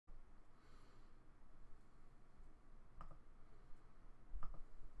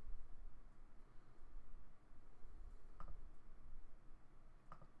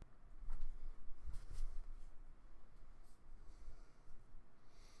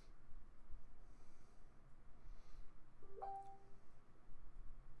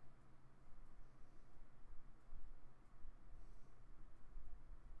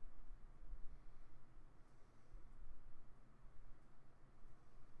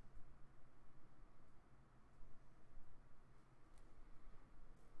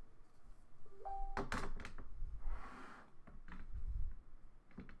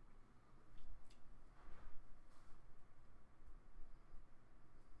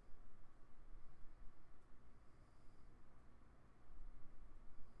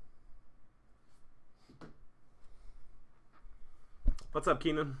What's up,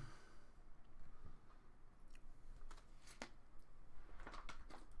 Keenan?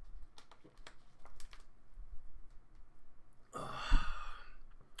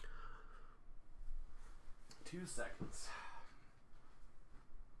 Two seconds.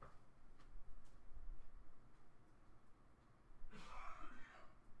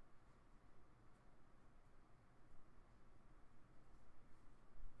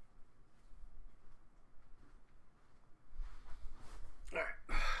 All right.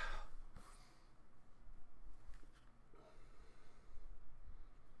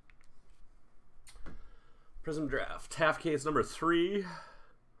 Prizm draft. Half case number 3.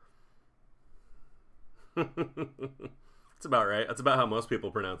 That's about right. That's about how most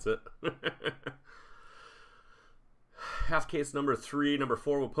people pronounce it. Half case number 3. Number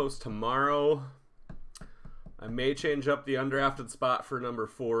 4 will post tomorrow. I may change up the undrafted spot for number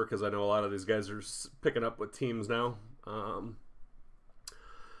 4 because I know a lot of these guys are picking up with teams now.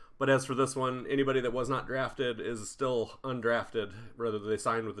 But as for this one, anybody that was not drafted is still undrafted, whether they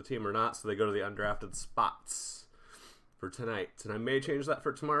signed with the team or not, so they go to the undrafted spots for tonight. And I may change that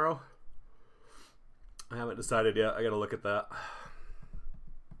for tomorrow. I haven't decided yet. I got to look at that.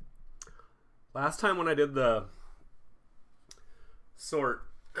 Last time when I did the sort,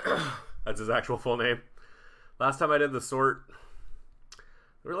 that's his actual full name. Last time I did the sort,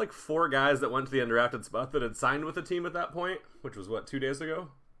 there were like 4 guys that went to the undrafted spot that had signed with the team at that point, which was what, 2 days ago?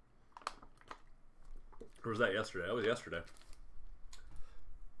 Or was that yesterday? That was yesterday.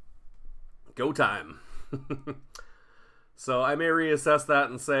 Go time. So I may reassess that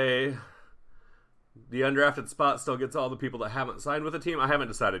and say the undrafted spot still gets all the people that haven't signed with the team. I haven't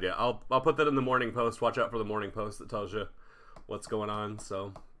decided yet. I'll put that in the morning post. Watch out for the morning post that tells you what's going on.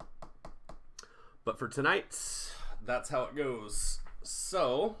 So, but for tonight, that's how it goes.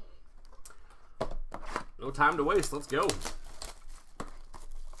 So, no time to waste. Let's go.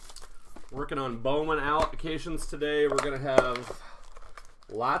 Working on Bowman allocations today. We're going to have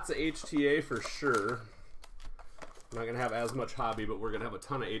lots of HTA for sure. I'm not going to have as much hobby, but we're going to have a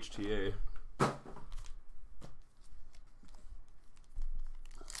ton of HTA.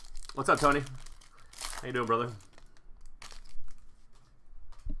 What's up, Tony? How you doing, brother?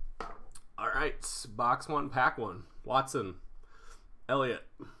 All right, box 1, pack 1. Watson, Elliott,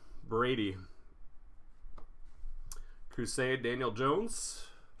 Brady, Crusade, Daniel Jones,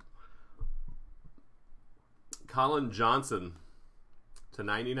 Colin Johnson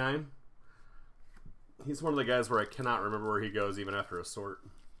 /99. He's one of the guys where I cannot remember where he goes even after a sort.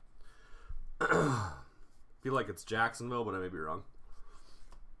 Feel like it's Jacksonville, but I may be wrong.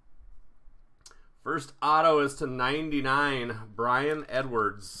 First auto is /99, Brian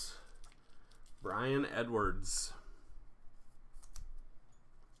Edwards. Brian Edwards.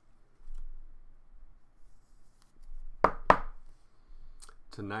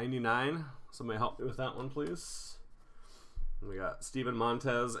 /99. Somebody help me with that one, please. And we got Steven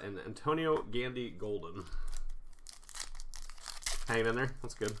Montez and Antonio Gandy Golden. Hanging in there.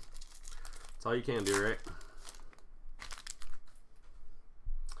 That's good. That's all you can do, right?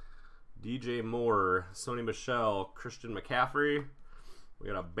 DJ Moore, Sony Michel, Christian McCaffrey. We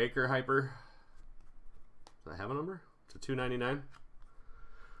got a Baker Hyper. Does that have a number? It's a /299.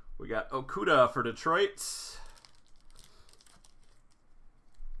 We got Okuda for Detroit.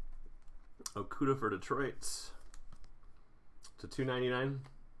 Okuda for Detroit. To /299.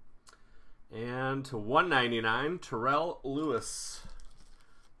 And to /199, Terrell Lewis.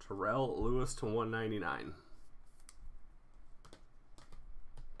 Terrell Lewis to /199.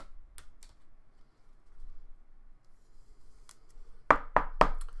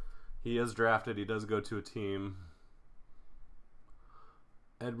 He is drafted. He does go to a team.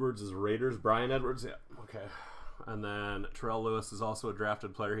 Edwards is Raiders. Brian Edwards, yeah, okay. And then Terrell Lewis is also a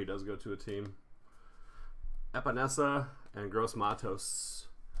drafted player. He does go to a team. Epinesa and Gross Matos.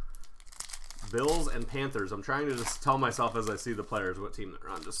 Bills and Panthers. I'm trying to just tell myself as I see the players what team they're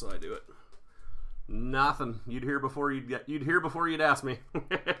on, just so I do it. Nothing. You'd hear before you'd ask me.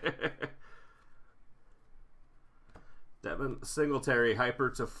 Devin Singletary, hyper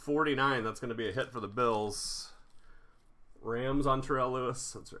to 49. That's going to be a hit for the Bills. Rams on Terrell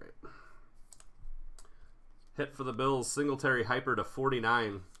Lewis. That's right. Hit for the Bills. Singletary, hyper to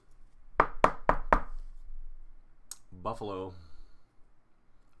 49. Buffalo.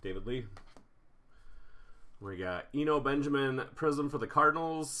 David Lee. We got Eno Benjamin Prizm for the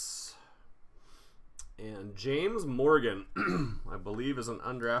Cardinals. And James Morgan, I believe, is an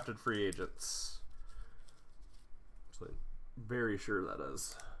undrafted free agent. Very sure that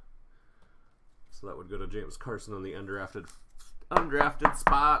is. So that would go to James Carson on the undrafted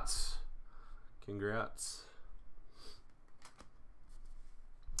spot. Congrats.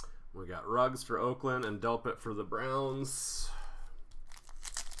 We got Ruggs for Oakland and Delpit for the Browns.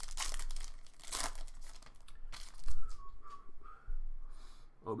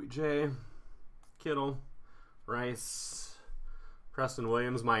 OBJ, Kittle, Rice, Preston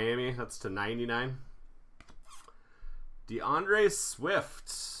Williams, Miami. That's to 99. DeAndre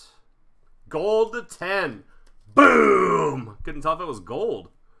Swift. Gold to 10. Boom! Couldn't tell if it was gold.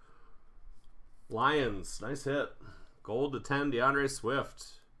 Lions. Nice hit. Gold to 10. DeAndre Swift.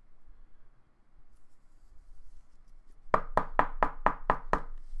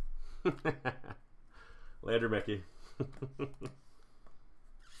 Later, Mickey.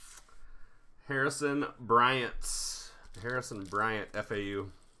 Harrison Bryant. Harrison Bryant, FAU.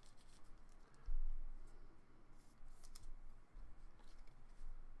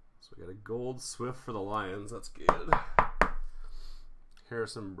 So we got a gold Swift for the Lions. That's good.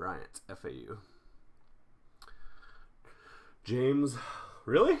 Harrison Bryant, FAU. James,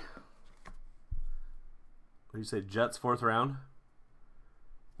 really? What do you say, Jets 4th round?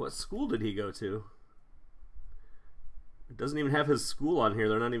 What school did he go to? It doesn't even have his school on here.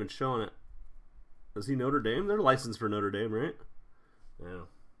 They're not even showing it. Is he Notre Dame? They're licensed for Notre Dame, right? Yeah.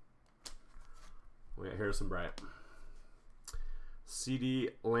 We got Harrison Bryant. CD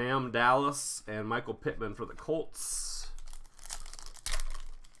Lamb, Dallas, and Michael Pittman for the Colts.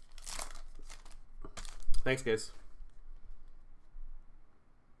 Thanks, guys.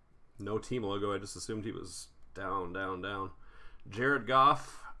 No team logo. I just assumed he was down, down, down. Jared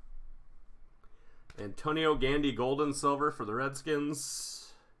Goff. Antonio Gandy, gold and silver for the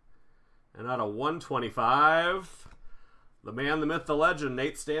Redskins. And out of 125, the man, the myth, the legend,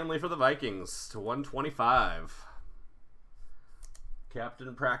 Nate Stanley for the Vikings to 125.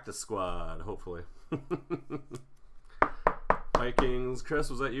 Captain practice squad, hopefully. Vikings. Chris,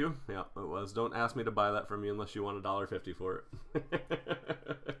 was that you? Yeah, it was. Don't ask me to buy that from you unless you want $1.50 for it.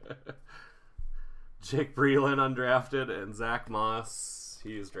 Jake Breeland undrafted, and Zach Moss,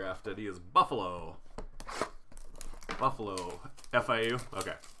 he is drafted. He is Buffalo. Buffalo. FIU?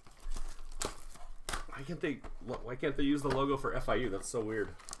 Okay. Why can't they use the logo for FIU? That's so weird.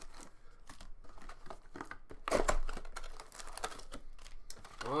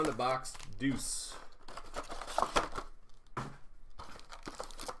 On to box deuce.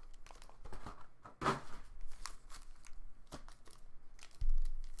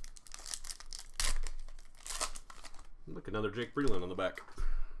 Look, another Jake Breeland on the back.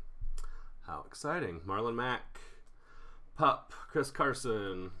 How exciting. Marlon Mack. Pup. Chris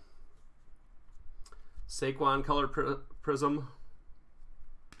Carson. Saquon color Prizm.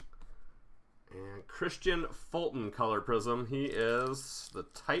 And Christian Fulton color Prizm. He is the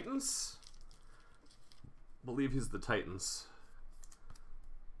Titans. I believe he's the Titans.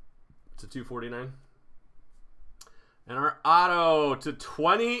 To 249. And our auto to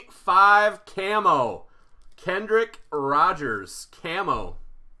 25 camo. Kendrick Rogers camo.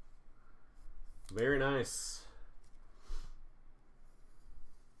 Very nice.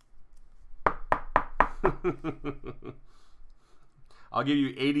 I'll give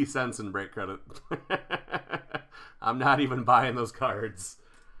you 80 cents in break credit. I'm not even buying those cards.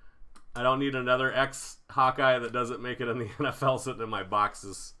 I don't need another ex-Hawkeye that doesn't make it in the NFL sitting in my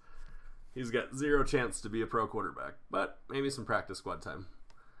boxes. He's got zero chance to be a pro quarterback, but maybe some practice squad time.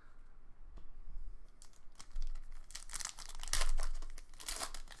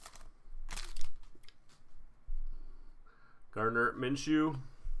 Gardner Minshew,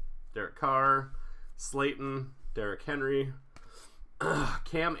 Derek Carr, Slayton, Derrick Henry,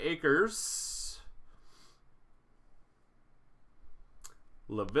 Cam Akers,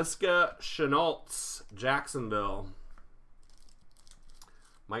 Laviska Shenault, Jacksonville,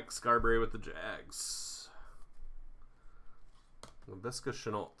 Mike Scarberry with the Jags, Laviska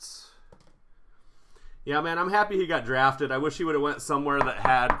Shenault. Yeah, man, I'm happy he got drafted. I wish he would have went somewhere that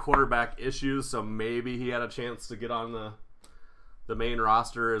had quarterback issues, so maybe he had a chance to get on the main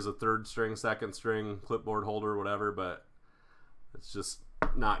roster as a third string, second string, clipboard holder, whatever, but it's just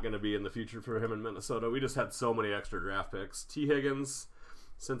not going to be in the future for him in Minnesota. We just had so many extra draft picks. T. Higgins,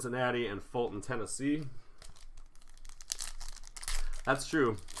 Cincinnati, and Fulton, Tennessee. That's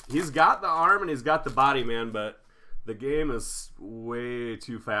true. He's got the arm and he's got the body, man, but the game is way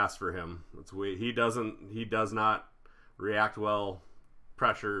too fast for him. He does not react well.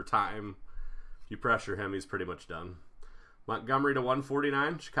 Pressure time. If you pressure him, he's pretty much done. Montgomery to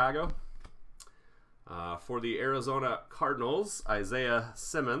 149, Chicago. For the Arizona Cardinals, Isaiah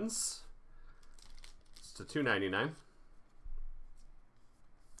Simmons. It's to 299.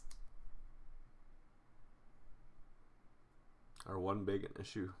 Our one big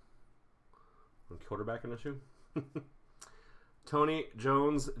issue. One quarterback an issue. Tony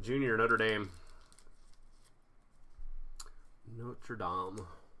Jones Jr., Notre Dame. Notre Dame.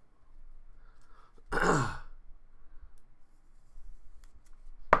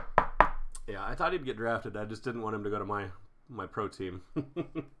 Yeah, I thought he'd get drafted. I just didn't want him to go to my pro team.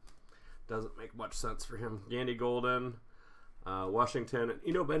 Doesn't make much sense for him. Gandy Golden, Washington, and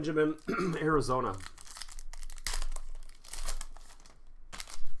Eno Benjamin, Arizona.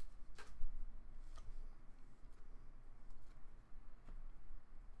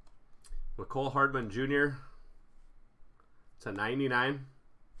 McCole Hardman Jr. to 99.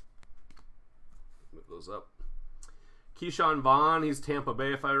 Move those up. Keyshawn Vaughn, he's Tampa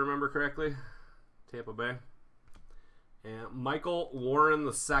Bay if I remember correctly. Tampa Bay. And Michael Warren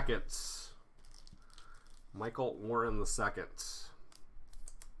II. Michael Warren II.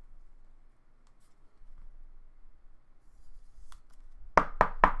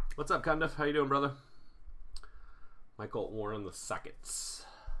 What's up, Cundiff? How you doing, brother? Michael Warren II.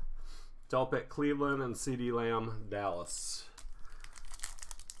 Delpit Cleveland and CD Lamb Dallas.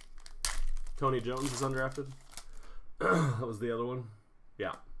 Tony Jones is undrafted. That was the other one.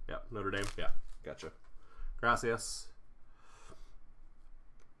 Yeah, Notre Dame. Yeah, gotcha. Gracias.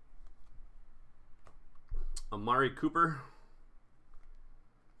 Amari Cooper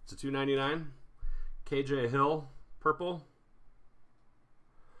to 299. KJ Hill, purple.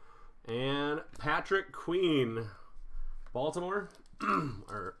 And Patrick Queen, Baltimore.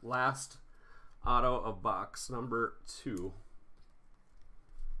 Our last auto of box number 2.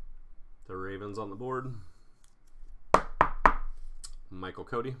 The Ravens on the board. Michael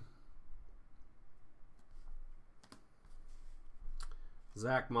Cody.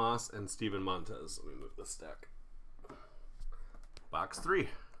 Zach Moss and Steven Montez. Let me move this stack. Box 3.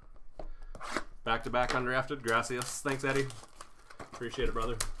 Back-to-back undrafted. Gracias. Thanks, Eddie. Appreciate it,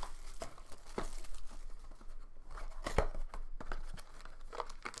 brother.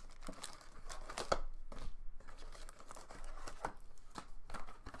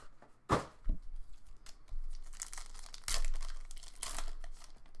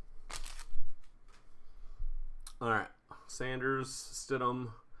 All right, Sanders,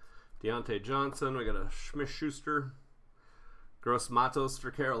 Stidham, Deontay Johnson. We got a Smith-Schuster, Gross Matos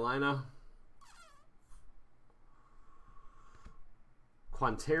for Carolina,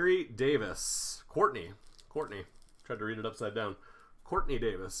 Quanteri Davis, Courtney. Tried to read it upside down. Courtney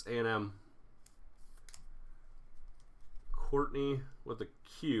Davis, A&M. Courtney with a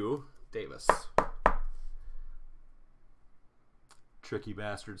Q, Davis. Tricky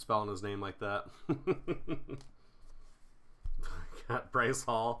bastard spelling his name like that. Got Bryce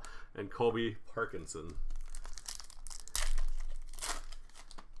Hall and Colby Parkinson.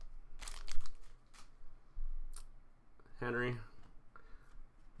 Henry.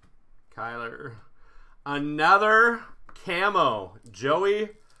 Kyler. Another camo. Joey,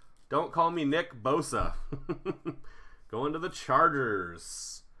 don't call me Nick Bosa. Going to the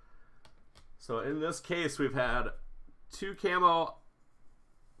Chargers. So in this case, we've had two camos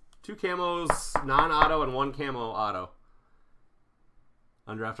non-auto and one camo auto.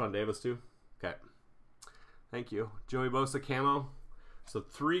 Undrafted on Davis too? Okay. Thank you. Joey Bosa camo. So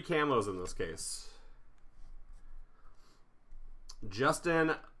 3 camos in this case.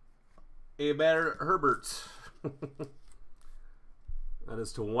 Justin Herbert. That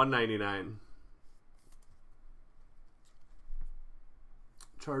is to 199.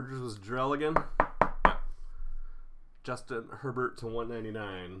 Chargers was Drell again. Yep. Justin Herbert to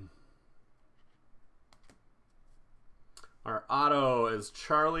 199. Our auto is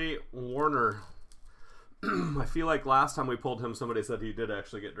Charlie Warner. I feel like last time we pulled him, somebody said he did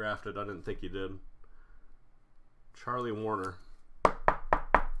actually get drafted. I didn't think he did. Charlie Warner.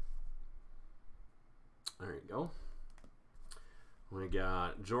 There you go. We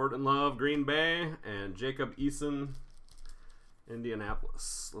got Jordan Love, Green Bay, and Jacob Eason,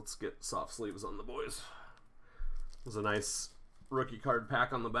 Indianapolis. Let's get soft sleeves on the boys. There's a nice rookie card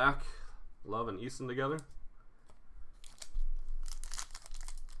pack on the back. Love and Eason together.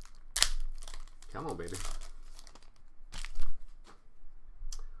 Come on, baby.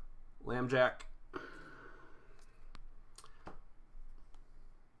 Lambjack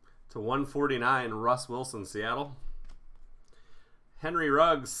to 149, Russ Wilson, Seattle. Henry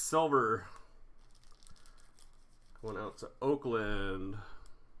Ruggs, silver. Going out to Oakland.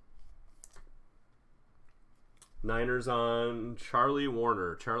 Niners on Charlie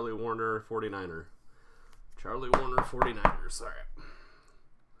Warner. Charlie Warner, 49er. Charlie Warner, 49ers. All right.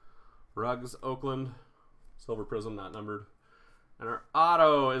 Ruggs, Oakland. Silver Prism, not numbered. And our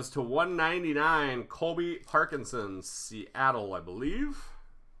auto is to 199, Colby Parkinson, Seattle, I believe.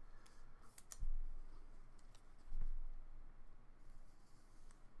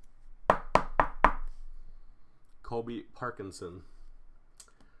 Colby Parkinson.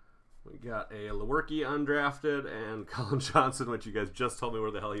 We got a Lewerke undrafted and Colin Johnson, which you guys just told me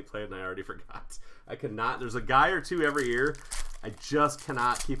where the hell he played, and I already forgot. I cannot. There's a guy or two every year. I just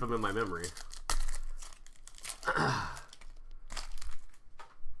cannot keep him in my memory.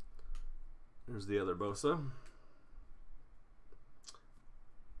 There's the other Bosa.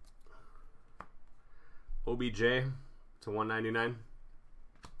 OBJ to 199.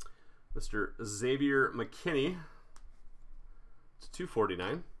 Mr. Xavier McKinney to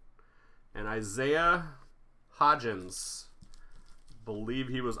 249. And Isaiah Hodgins. Believe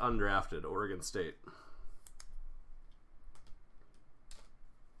he was undrafted, Oregon State.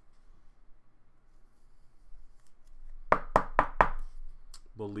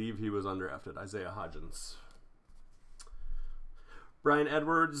 Believe he was undrafted, Isaiah Hodgins. Brian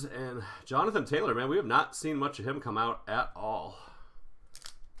Edwards and Jonathan Taylor, man, we have not seen much of him come out at all.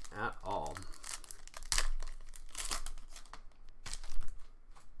 At all.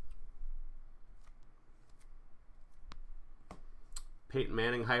 Peyton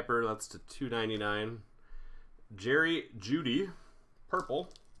Manning hyper, that's to 299. Jerry Jeudy, purple.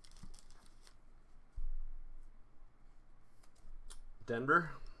 Denver.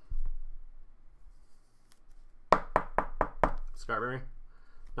 Scarberry,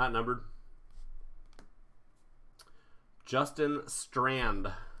 not numbered. Justin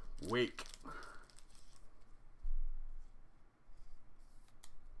Strand, Wake.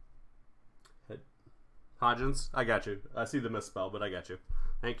 Hodgins, I got you. I see the misspell, but I got you.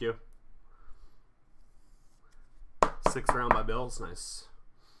 Thank you. 6th round by Bills, nice.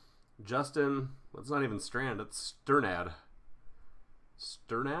 Justin, well, it's not even Strand, it's Sternad.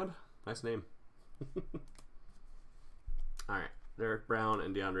 Sternad? Nice name. Alright, Derek Brown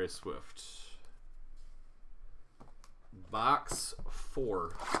and DeAndre Swift. Box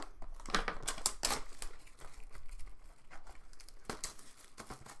 4.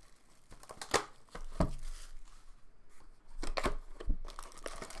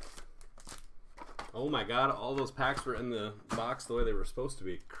 Oh my god, all those packs were in the box the way they were supposed to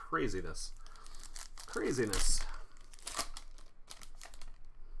be. Craziness. Craziness.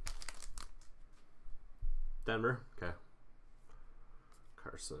 Denver, okay.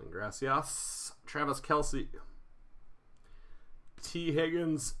 Carson Gracias. Travis Kelce. T.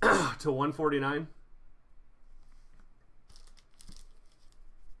 Higgins to 149.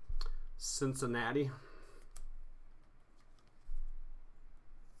 Cincinnati.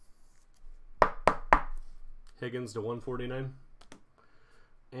 Higgins to 149.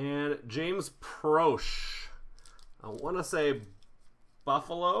 And James Proche. I want to say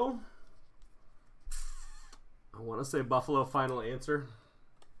Buffalo. I want to say Buffalo final answer.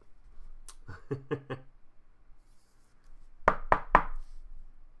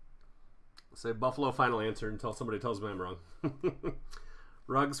 Say Buffalo final answer until somebody tells me I'm wrong.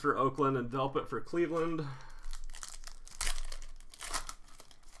 Ruggs for Oakland and Delpit for Cleveland.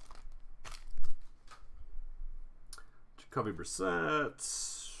 Jacoby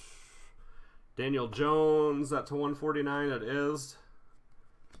Brissett. Daniel Jones, that to 149, it is.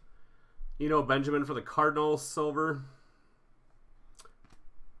 Benjamin for the Cardinals, silver.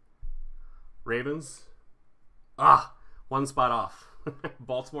 Ravens. One spot off.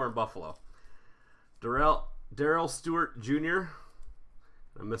 Baltimore and Buffalo. Darrell Stewart Jr.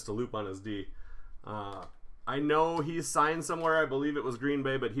 I missed a loop on his D. I know he's signed somewhere. I believe it was Green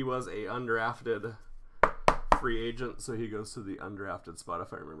Bay, but he was a undrafted free agent, so he goes to the undrafted spot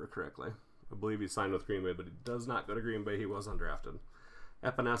if I remember correctly. I believe he signed with Green Bay, but he does not go to Green Bay. He was undrafted.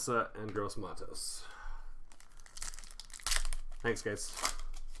 Epinesa and Gross Matos. Thanks, guys.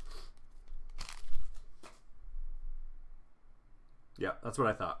 Yeah, that's what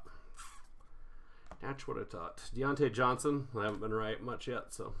I thought. That's what I thought. Deontay Johnson. I haven't been right much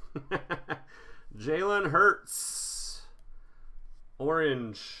yet, so. Jalen Hurts.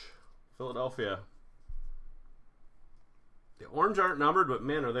 Orange. Philadelphia. The orange aren't numbered, but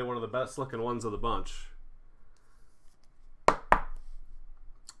man, are they one of the best looking ones of the bunch.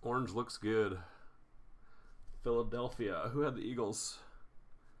 Orange looks good. Philadelphia. Who had the Eagles?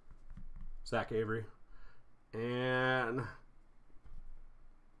 Zach Avery. And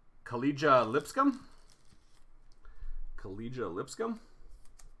Kalija Lipscomb. Kalija Lipscomb.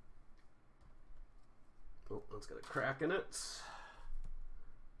 Oh, that's got a crack in it.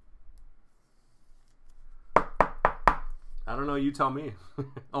 I don't know, you tell me.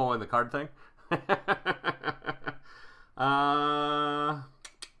 Oh, and the card thing?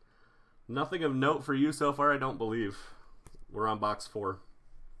 Nothing of note for you so far, I don't believe. We're on box 4.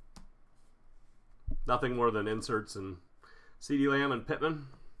 Nothing more than inserts and CeeDee Lamb and Pittman.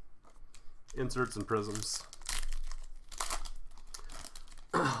 Inserts and prisms.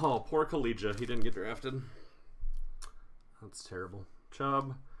 Oh, poor Collegia. He didn't get drafted. That's terrible.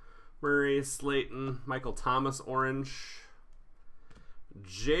 Chubb, Murray, Slayton, Michael Thomas, orange.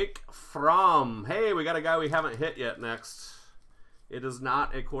 Jake Fromm. Hey, we got a guy we haven't hit yet next. It is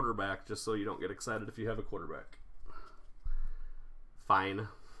not a quarterback, just so you don't get excited if you have a quarterback. Fine.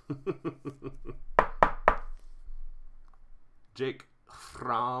 Jake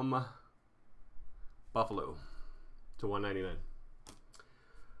Fromm. Buffalo. To 199.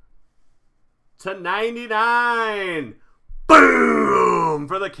 To 99. Boom!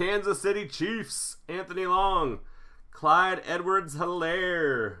 For the Kansas City Chiefs. Anthony Long. Clyde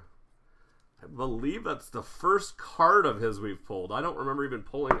Edwards-Helaire. I believe that's the first card of his we've pulled. I don't remember even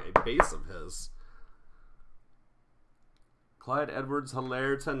pulling a base of his. Clyde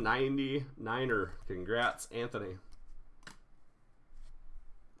Edwards-Helaire to 99er. Congrats, Anthony.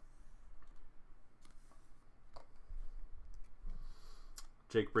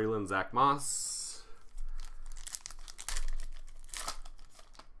 Jake Breland, Zach Moss.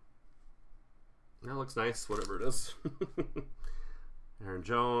 That looks nice, whatever it is. Aaron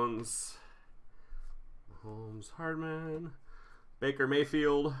Jones. Holmes, Hardman. Baker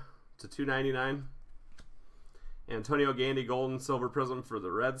Mayfield to 299. Antonio Gandy, Golden Silver Prism for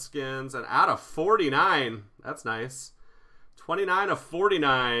the Redskins. And out of 49. That's nice. 29 of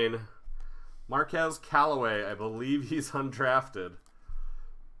 49. Marquez Callaway. I believe he's undrafted.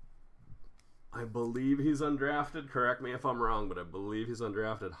 Correct me if I'm wrong, but I believe he's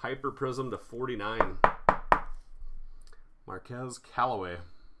undrafted. Hyper Prism to 49. Marquez Callaway.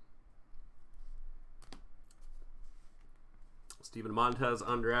 Steven Montez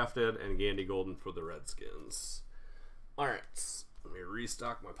undrafted, and Gandy Golden for the Redskins. All right, let me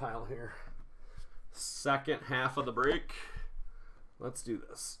restock my pile here. Second half of the break. Let's do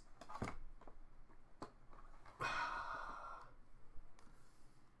this.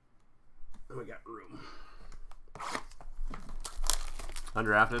 And we got room.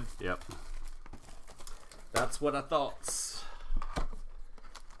 Undrafted? Yep. That's what I thought. Is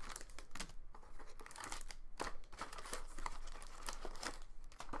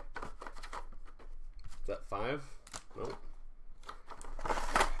that 5? Nope.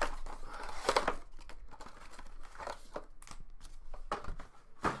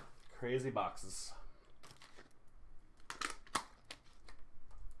 Crazy boxes.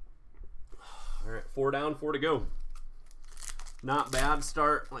 All right, 4 down, 4 to go. Not bad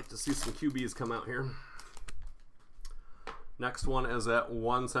start. I'd like to see some QBs come out here. Next one is at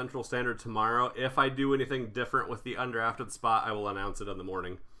 1 Central Standard tomorrow. If I do anything different with the undrafted spot, I will announce it in the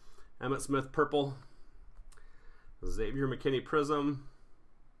morning. Emmitt Smith, purple. Xavier McKinney, Prism.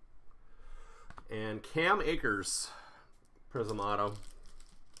 And Cam Akers, Prism Auto.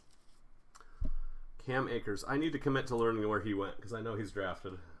 Cam Akers. I need to commit to learning where he went because I know he's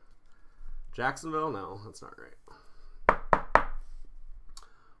drafted. Jacksonville? No, that's not right.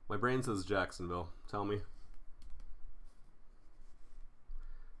 My brain says Jacksonville. Tell me.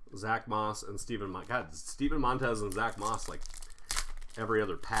 Zach Moss and Steven Montez. God, Steven Montez and Zach Moss like every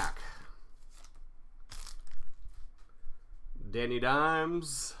other pack. Danny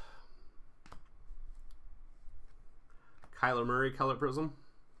Dimes. Kyler Murray, Color Prism.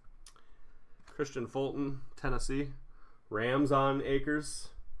 Christian Fulton, Tennessee. Rams on Akers.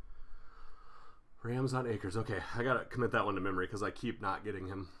 Rams on Akers. Okay, I gotta commit that one to memory because I keep not getting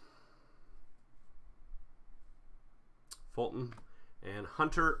him. Fulton and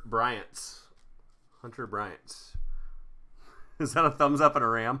Hunter Bryant. Hunter Bryant. Is that a thumbs up and a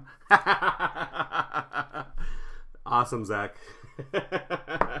ram? Awesome, Zach.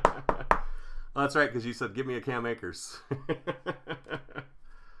 Oh, that's right, because you said give me a Cam Akers.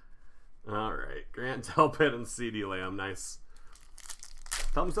 All right, Grant Delpit and CeeDee Lamb. Nice.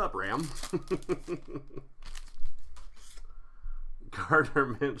 Thumbs up, Ram. Gardner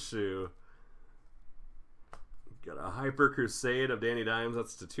Minshew. Got a Hyper Crusade of Danny Dimes.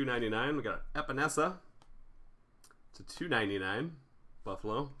 That's to 299. We got an Epinesa to 299.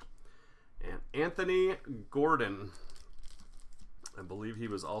 Buffalo. And Anthony Gordon. I believe he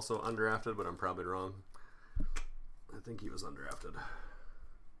was also undrafted, but I'm probably wrong. I think he was undrafted.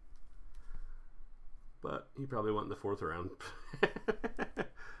 But he probably went in the 4th round.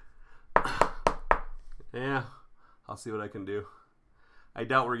 Yeah, I'll see what I can do. I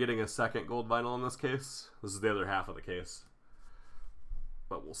doubt we're getting a second gold vinyl in this case. This is the other half of the case.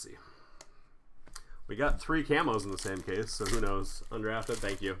 But we'll see. We got 3 camos in the same case, so who knows. Undrafted,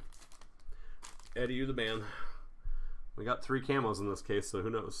 thank you. Eddie, you the man. We got 3 camos in this case, so who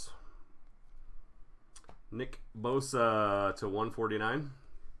knows. Nick Bosa to 149.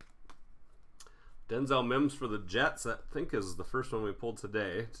 Denzel Mims for the Jets. I think is the first one we pulled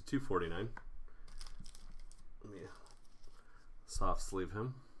today to 249. Let me soft sleeve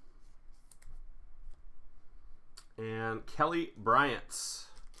him. And Kelly Bryant,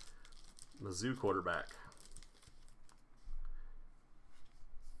 Mizzou quarterback.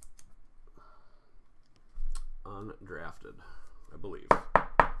 Undrafted, I believe.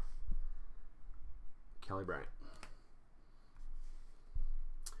 Kelly Bryant.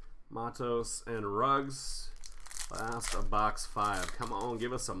 Matos and Ruggs. Last of box 5. Come on,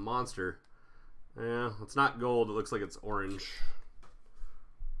 give us a monster. Yeah, it's not gold. It looks like it's orange.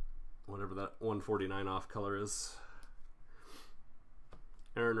 Whatever that 149 off color is.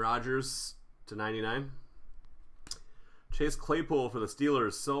 Aaron Rodgers to 99. Chase Claypool for the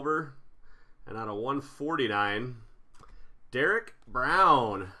Steelers, silver. And out of 149, Derek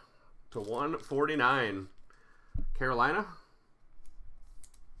Brown to 149. Carolina.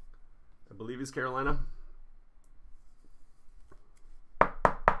 I believe he's Carolina.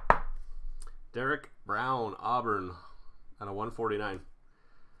 Derek Brown, Auburn, out of 149.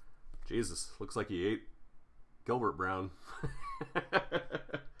 Jesus, looks like he ate Gilbert Brown.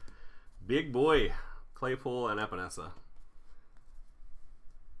 Big boy, Claypool and Epinesa.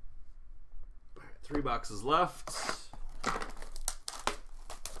 3 boxes left.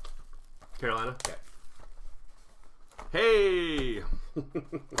 Carolina. Okay. Hey!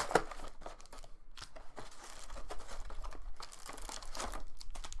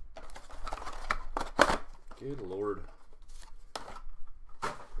 Good Lord.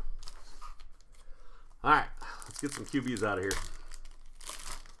 All right, let's get some QBs out of here.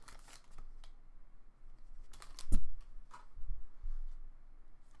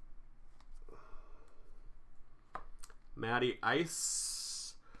 Matty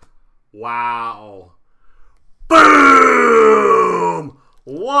Ice. Wow. Boom!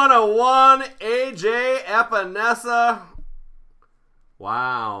 101 AJ Epinesa.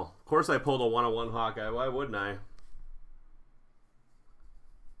 Wow. Of course I pulled a 101 Hawkeye. Why wouldn't I?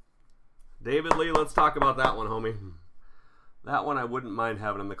 David Lee, let's talk about that one, homie. That one I wouldn't mind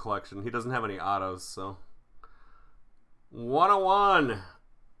having in the collection. He doesn't have any autos, so. 101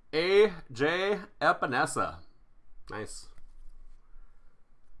 AJ Epinesa. Nice.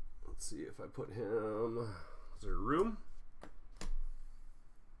 Let's see if I put him. Is there room?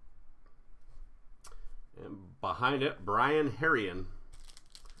 And behind it, Brian Harrion.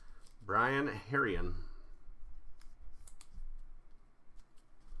 Brian Harrion.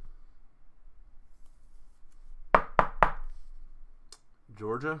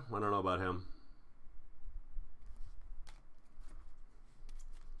 Georgia? I don't know about him.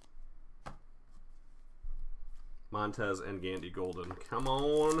 Montez and Gandy Golden. Come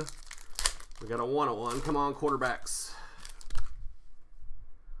on. We got a 101. Come on, quarterbacks.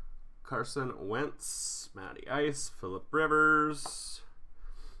 Carson Wentz, Matty Ice, Phillip Rivers,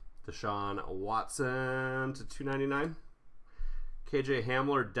 Deshaun Watson to 299. KJ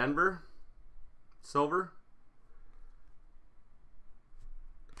Hamler, Denver, silver.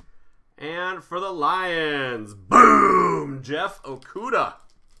 And for the Lions, boom, Jeff Okudah.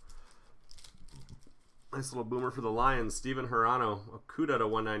 Nice little boomer for the Lions. Steven Hirano, Okudah to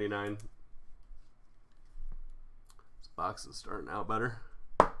 199. This box is starting out better.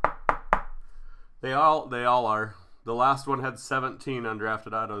 They all are. The last one had 17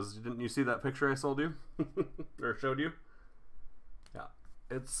 undrafted autos. Didn't you see that picture I sold you? Or showed you? Yeah.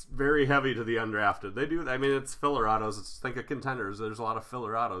 It's very heavy to the undrafted. They do, I mean, it's filler autos. It's, think of contenders. There's a lot of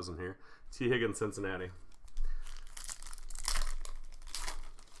filler autos in here. T. Higgins, Cincinnati.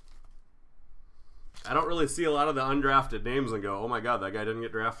 I don't really see a lot of the undrafted names and go, oh my god, that guy didn't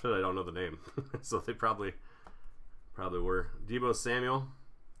get drafted. I don't know the name. So they probably were. Deebo Samuel.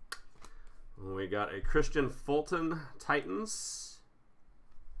 We got a Christian Fulton, Titans.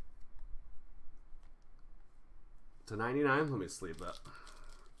 To 99. Let me sleeve that.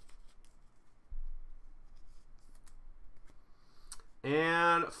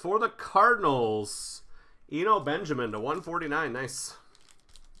 And for the Cardinals, Eno Benjamin to 149. Nice.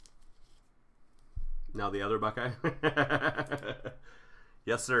 Now the other Buckeye.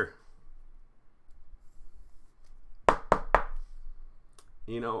 Yes, sir.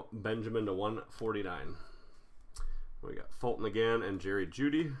 Eno Benjamin to 149. We got Fulton again and Jerry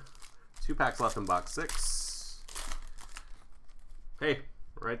Jeudy. 2 packs left in box 6. Hey,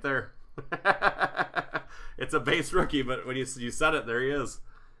 right there. It's a base rookie, but when you said it, there he is.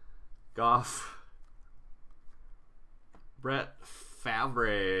 Goff. Brett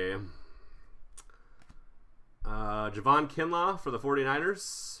Favre. Javon Kinlaw for the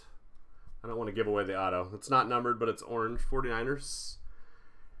 49ers. I don't want to give away the auto. It's not numbered, but it's orange. 49ers.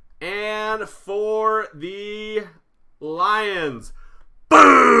 And for the Lions,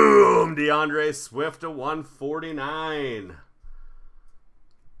 boom! DeAndre Swift to 149.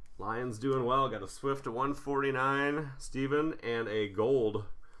 Lions doing well. Got a Swift to 149, Steven, and a gold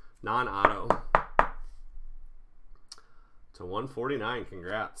non-auto to 149.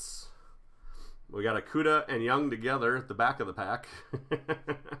 Congrats. We got Akuda and Young together at the back of the pack.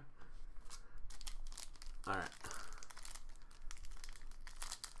 All right.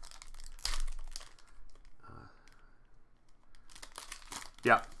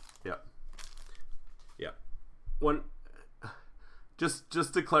 Yep.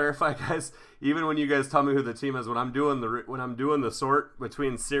 Just to clarify, guys, even when you guys tell me who the team is, when I'm doing the sort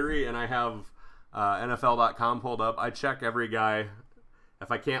between Siri and I have NFL.com pulled up, I check every guy. If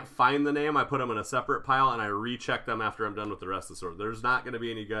I can't find the name, I put them in a separate pile and I recheck them after I'm done with the rest of the sort. There's not going to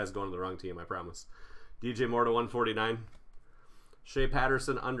be any guys going to the wrong team, I promise. DJ Moore to 149. Shea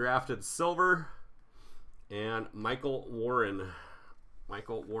Patterson undrafted silver, and Michael Warren.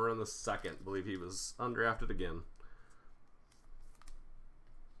 Michael Warren the second. I believe he was undrafted again.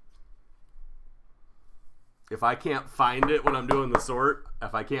 If I can't find it when I'm doing the sort,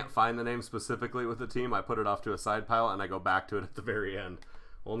 if I can't find the name specifically with the team, I put it off to a side pile and I go back to it at the very end.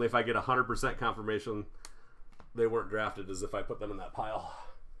 Only if I get 100% confirmation they weren't drafted as if I put them in that pile.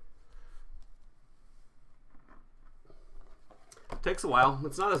 It takes a while.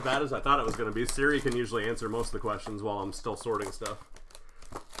 It's not as bad as I thought it was going to be. Siri can usually answer most of the questions while I'm still sorting stuff.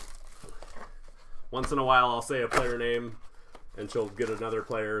 Once in a while I'll say a player name and she'll get another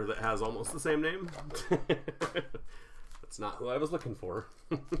player that has almost the same name. That's not who I was looking for.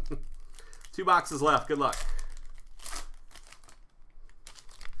 2 boxes left. Good luck.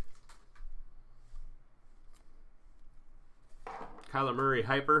 Kyler Murray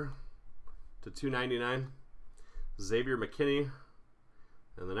hyper to 299. Xavier McKinney.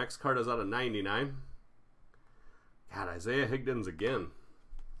 And the next card is out of 99. God, Isaiah Higdon's again.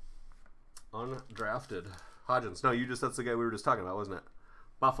 Undrafted. Hodgins. No, that's the guy we were just talking about, wasn't it?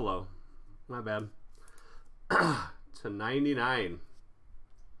 Buffalo. My bad. To 99.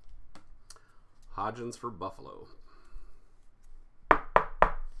 Hodgins for Buffalo.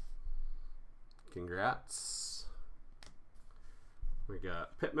 Congrats. We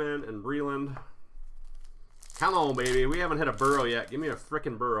got Pittman and Breland. Come on, baby. We haven't hit a Burrow yet. Give me a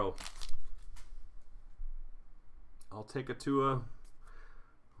frickin' Burrow. I'll take a Tua.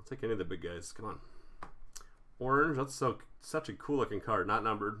 I'll take any of the big guys. Come on. Orange. That's such a cool looking card. Not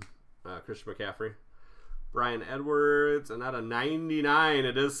numbered. Christian McCaffrey. Brian Edwards. And out of 99,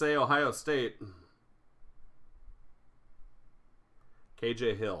 it does say Ohio State.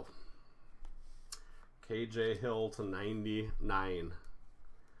 KJ Hill. KJ Hill to 99.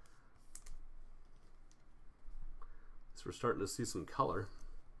 So we're starting to see some color.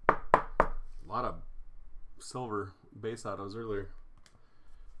 A lot of silver base autos earlier.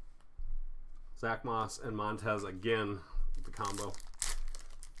 Zach Moss and Montez again with the combo.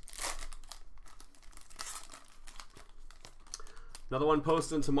 Another one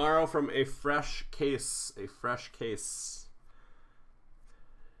posting tomorrow from a fresh case. A fresh case.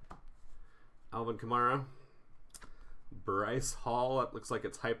 Alvin Kamara. Bryce Hall. It looks like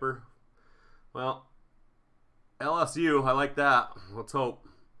it's hyper. Well, LSU, I like that. Let's hope.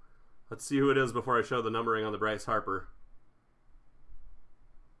 Let's see who it is before I show the numbering on the Bryce Harper.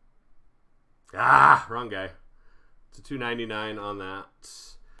 Ah, wrong guy. To 299 on that.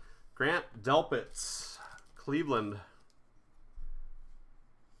 Grant Delpit, Cleveland.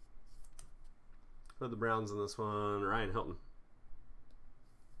 Who are the Browns in this one? Ryan Hilton.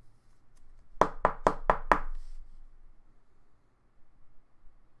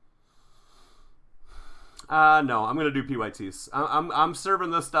 No, I'm gonna do PYTs. I'm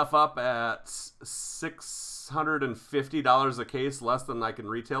serving this stuff up at $650 a case, less than I can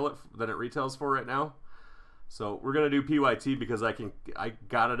retail it retails for right now. So we're gonna do PYT because I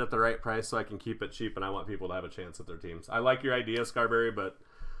got it at the right price, so I can keep it cheap, and I want people to have a chance at their teams. I like your idea, Scarberry, but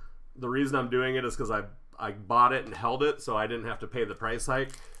the reason I'm doing it is because I bought it and held it, so I didn't have to pay the price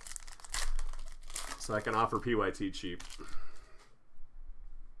hike. So I can offer PYT cheap.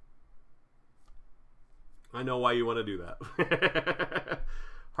 I know why you want to do that.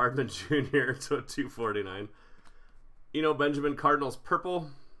 Hardman Jr. to a 249. Benjamin Cardinals purple.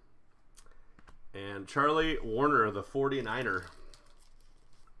 And Charlie Warner, the 49er.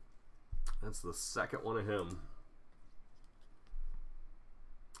 That's the second one of him.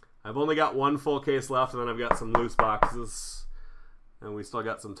 I've only got one full case left, and then I've got some loose boxes. And we still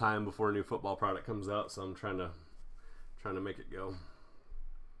got some time before a new football product comes out, so I'm trying to make it go.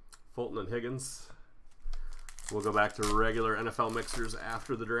 Fulton and Higgins. We'll go back to regular NFL mixers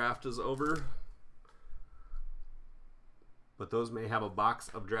after the draft is over. But those may have a box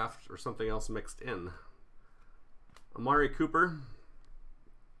of draft or something else mixed in. Amari Cooper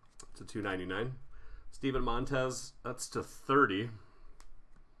to 299. Steven Montez, that's to 30.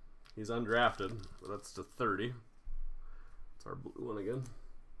 He's undrafted, but that's to 30. It's our blue one again.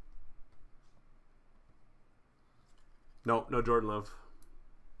 Nope, no Jordan Love.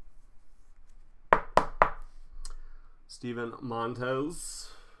 Steven Montez.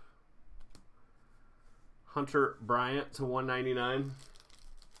 Hunter Bryant to 199.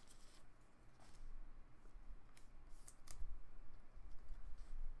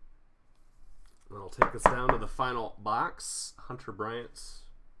 That'll take us down to the final box. Hunter Bryant.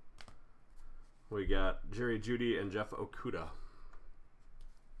 We got Jerry Jeudy and Jeff Okudah.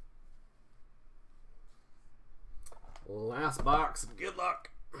 Last box. Good luck.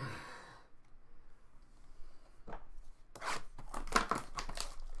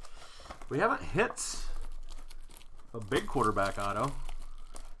 We haven't hit a big quarterback auto.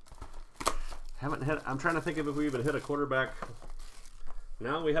 Haven't hit. I'm trying to think of if we even hit a quarterback.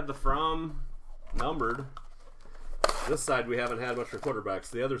 No, we had the From numbered. This side we haven't had much for quarterbacks.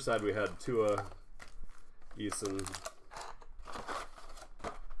 The other side we had Tua, Eason.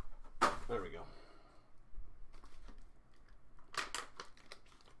 There we go.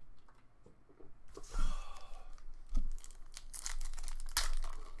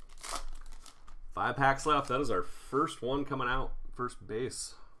 Five packs left. That is our first one coming out. First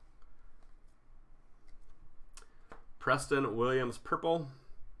base. Preston Williams purple.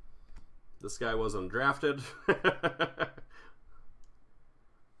 This guy was undrafted.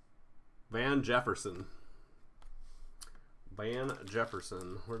 Van Jefferson. Van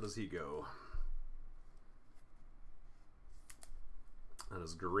Jefferson. Where does he go? That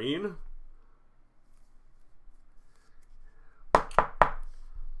is green.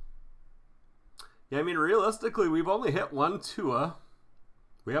 Yeah, I mean, realistically, we've only hit one Tua.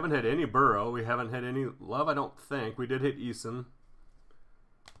 We haven't hit any Burrow. We haven't hit any Love, I don't think. We did hit Eason.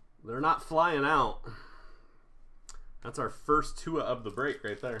 They're not flying out. That's our first Tua of the break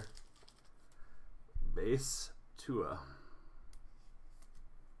right there. Base Tua.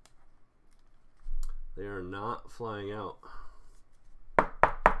 They are not flying out. Oh,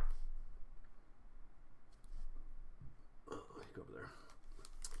 go over there.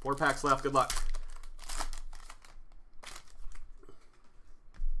 4 packs left. Good luck.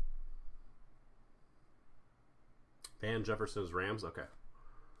 Van Jefferson's Rams. Okay.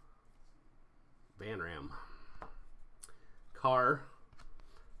 Van Ram. Carr.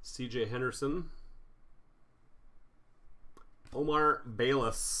 CJ Henderson. Omar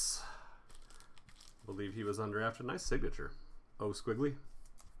Bayless. I believe he was undrafted. Nice signature. Oh, squiggly.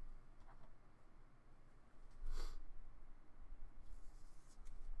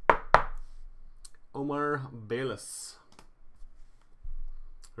 Omar Bayless.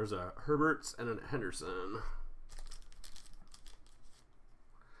 There's a Herberts and a Henderson.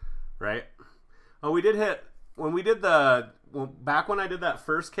 Right? Oh, we did hit when we did back when I did that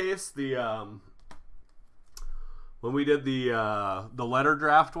first case, when we did the letter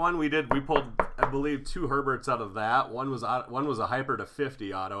draft one, we pulled, I believe, 2 Herberts out of that. One was a hyper to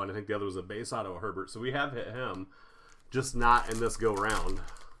 50 auto, and I think the other was a base auto Herbert. So we have hit him, just not in this go round.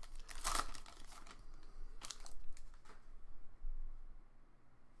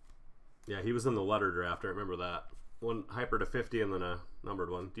 Yeah, he was in the letter draft. I remember that. One hyper to 50 and then a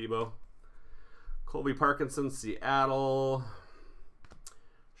numbered one. Debo. Colby Parkinson, Seattle.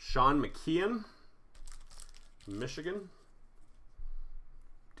 Sean McKeon, Michigan.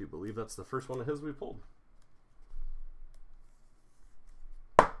 Do you believe that's the first one of his we pulled?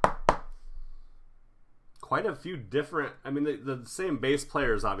 Quite a few different, I mean, the same base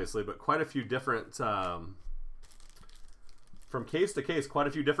players, obviously, but quite a few different, from case to case, quite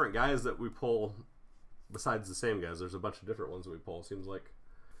a few different guys that we pull. Besides the same guys, there's a bunch of different ones that we pull, seems like.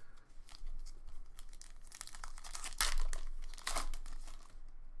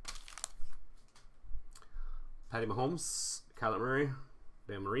 Patty Mahomes, Kyler Murray,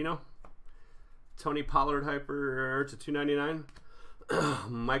 Dan Marino, Tony Pollard hyper to 299,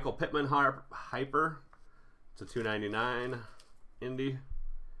 Michael Pittman hyper to 299, Indy,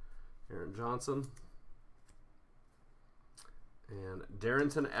 Aaron Johnson, and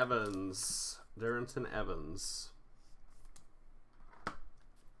Darrington Evans. Darrington Evans.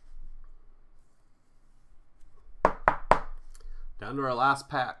 Down to our last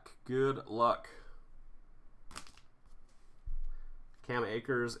pack. Good luck. Cam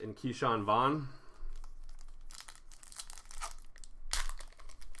Akers and Keyshawn Vaughn.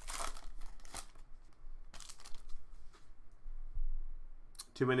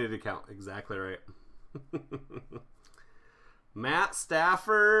 Too many to count. Exactly right. Matt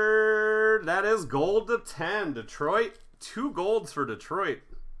Stafford. That is gold to 10. Detroit. 2 golds for Detroit.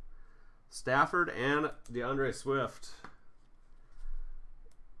 Stafford and DeAndre Swift.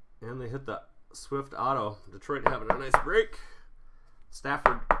 And they hit the Swift auto. Detroit having a nice break.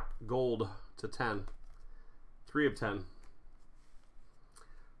 Stafford gold to 10. 3 of 10.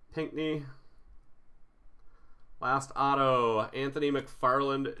 Pinckney. Last auto. Anthony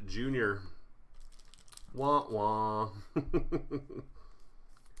McFarland Jr. Wah wah.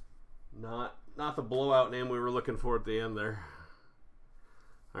 Not the blowout name we were looking for at the end there.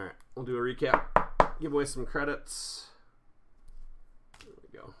 All right, we'll do a recap. Give away some credits. There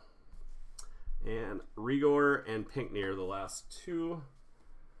we go. And Rigor and Pinckney are the last 2.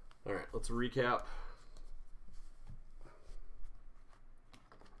 All right, let's recap.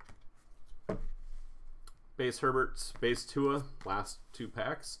 Base Herberts, base Tua, last 2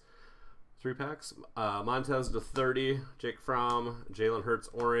 packs. 3 packs. Montez to 30. Jake Fromm. Jalen Hurts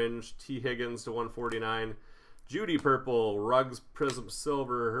orange. T. Higgins to 149. Judy purple. Ruggs Prizm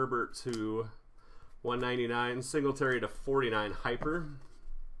silver. Herbert to 199. Singletary to 49. Hyper.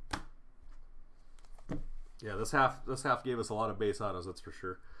 Yeah, this half gave us a lot of base autos, that's for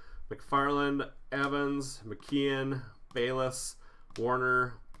sure. McFarland, Evans, McKeon, Bayless,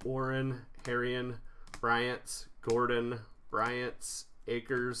 Warner, Warren, Harrion, Bryant, Gordon, Bryant,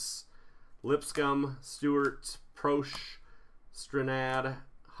 Akers, Lipscomb, Stewart, Prosh, Stranad,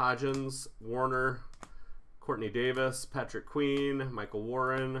 Hodgins, Warner, Courtney Davis, Patrick Queen, Michael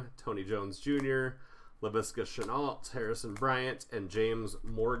Warren, Tony Jones Jr., Laviska Shenault, Harrison Bryant, and James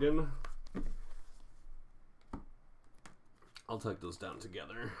Morgan. I'll take those down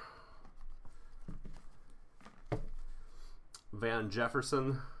together. Van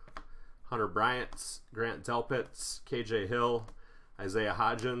Jefferson, Hunter Bryant, Grant Delpit, KJ Hill, Isaiah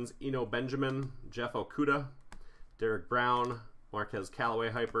Hodgins, Eno Benjamin, Jeff Okuda, Derek Brown, Marquez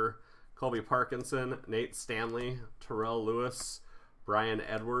Callaway Hyper, Colby Parkinson, Nate Stanley, Terrell Lewis, Brian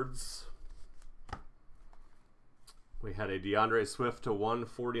Edwards. We had a DeAndre Swift to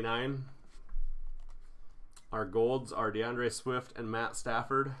 149. Our golds are DeAndre Swift and Matt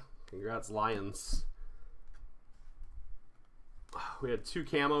Stafford. Congrats, Lions. We had 2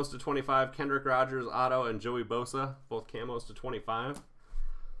 camos to 25. Kendrick Rogers, Otto, and Joey Bosa. Both camos to 25.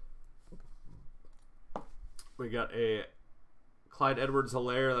 We got a Clyde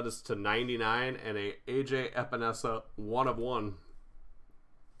Edwards-Helaire, that is to 99. And a AJ Epinesa, 1 of 1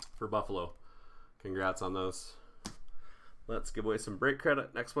 for Buffalo. Congrats on those. Let's give away some break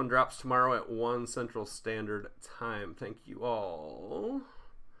credit. Next one drops tomorrow at 1 Central Standard Time. Thank you all.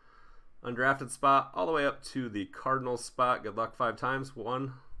 Undrafted spot all the way up to the Cardinals spot. Good luck 5 times.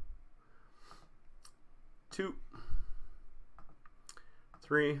 1, 2,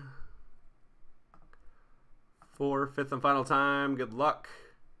 3, 4. 5th and final time. Good luck.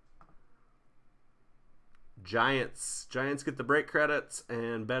 Giants. Giants get the break credits,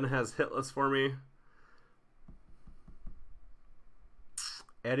 and Ben has hitless for me.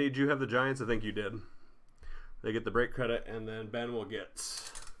 Eddie, did you have the Giants? I think you did. They get the break credit, and then Ben will get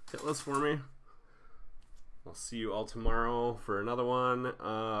hitless for me. I'll see you all tomorrow for another one.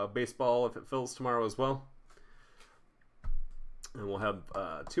 Baseball, if it fills tomorrow as well. And we'll have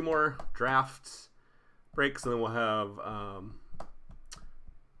 2 more draft breaks, and then we'll have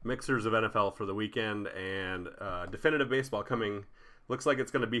mixers of NFL for the weekend, and definitive baseball coming. Looks like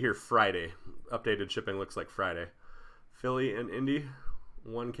it's going to be here Friday. Updated shipping looks like Friday. Philly and Indy.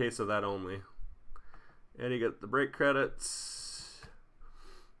 1 case of that only. Eddie got the break credits.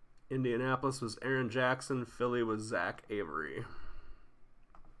 Indianapolis was Aaron Jackson. Philly was Zach Avery.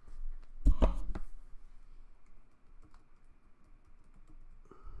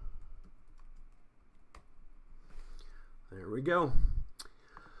 There we go.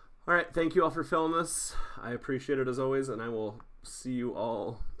 All right, thank you all for filming this. I appreciate it as always, and I will see you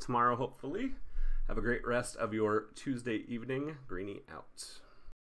all tomorrow, hopefully. Have a great rest of your Tuesday evening. Greeny out.